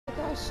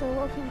So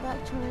welcome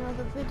back to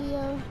another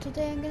video.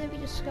 Today I'm going to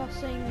be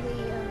discussing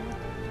the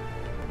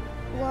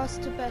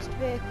worst to best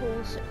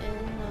vehicles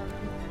in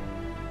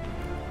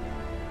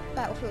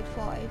Battlefield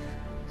 5.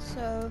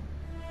 So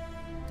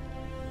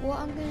what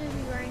I'm going to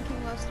be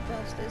ranking worst to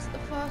best is the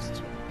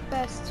first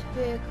best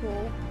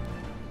vehicle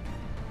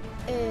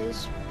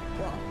is,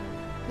 well,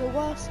 the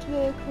worst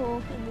vehicle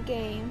in the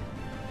game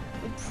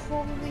would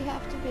probably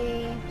have to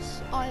be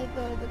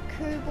either the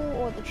Kubel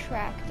or the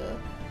tractor.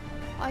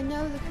 I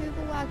know the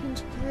Kubel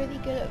wagon's really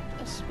good at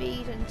a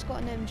speed and it's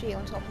got an MG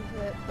on top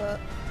of it, but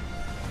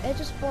it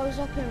just blows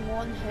up in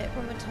one hit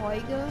from a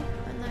Tiger,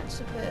 and that's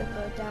a bit of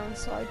a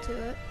downside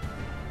to it.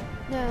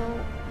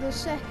 Now, the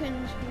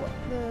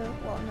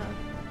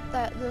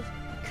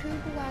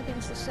Kubel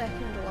wagon's the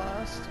second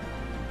worst,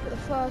 but the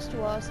first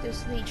worst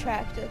is the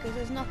tractor, because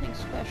there's nothing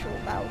special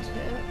about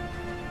it.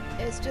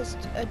 It's just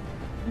a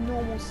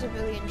normal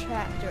civilian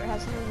tractor. It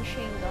has no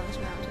machine guns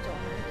mounted on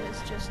it.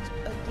 It's just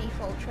a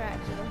default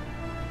tractor,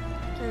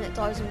 and it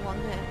dies in one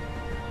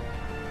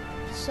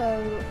hit.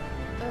 So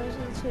those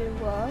are the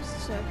two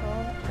worst so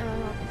far.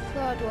 The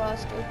third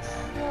worst would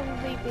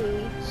probably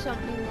be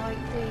something like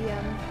the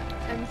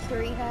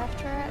M3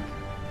 half-track,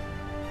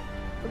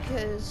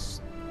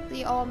 because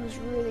the arm is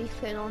really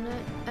thin on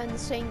it, and the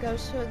same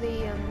goes for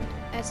the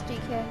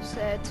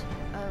SDKZ,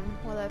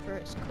 whatever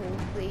it's called,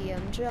 the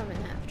German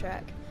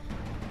half-track.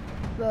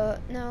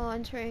 But now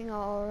entering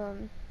our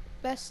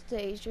best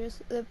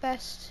stages,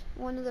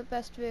 one of the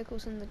best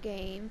vehicles in the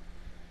game,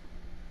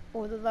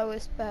 or the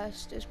lowest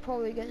best, is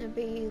probably going to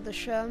be the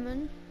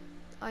Sherman.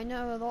 I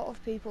know a lot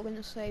of people are going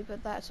to say,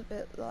 but that's a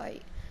bit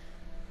like,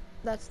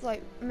 that's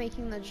like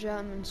making the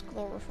Germans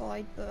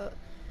glorified, but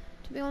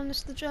to be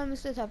honest, the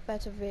Germans did have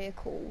better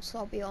vehicles.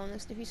 I'll be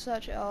honest, if you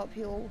search it up,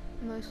 you'll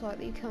most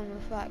likely come to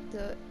the fact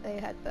that they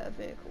had better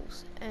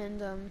vehicles.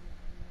 And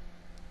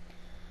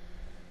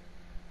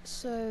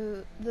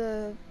so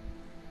the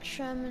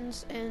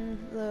Sherman's in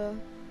the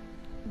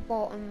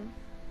bottom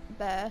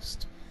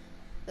best.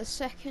 The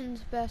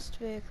second best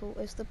vehicle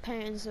is the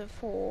Panzer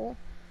IV,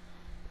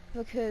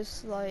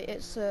 because like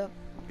it's a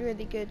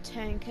really good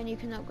tank and you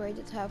can upgrade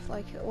it to have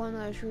like one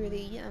of those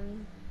really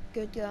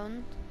good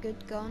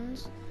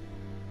guns.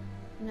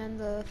 And then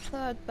the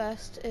third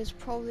best is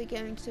probably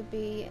going to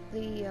be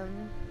the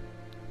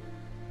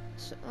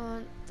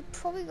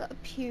probably like a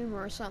Puma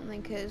or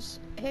something, because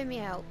hear me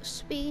out,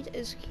 speed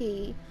is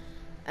key,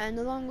 and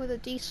along with a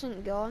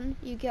decent gun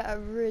you get a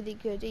really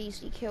good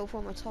easy kill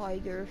from a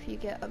Tiger if you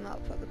get them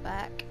up at the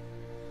back,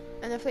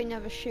 and if they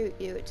never shoot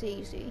you, it's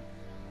easy.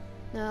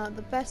 Now,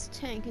 the best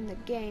tank in the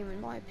game in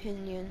my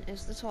opinion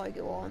is the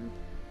Tiger one.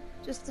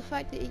 Just the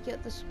fact that you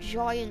get this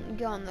giant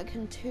gun that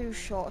can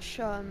two-shot a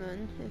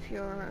Sherman if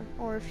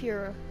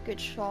you're a good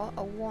shot,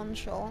 a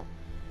one-shot,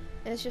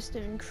 it's just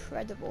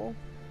incredible,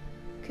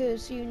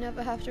 because you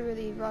never have to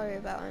really worry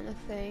about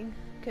anything,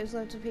 because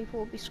loads of people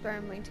will be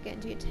scrambling to get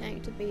into your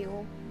tank to be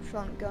your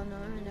front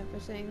gunner and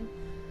everything,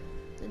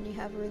 and you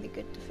have really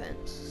good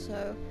defense.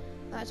 So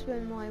that's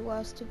been my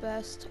worst to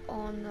best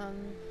on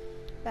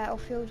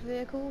Battlefield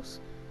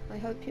vehicles. I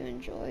hope you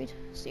enjoyed.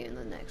 See you in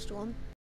the next one.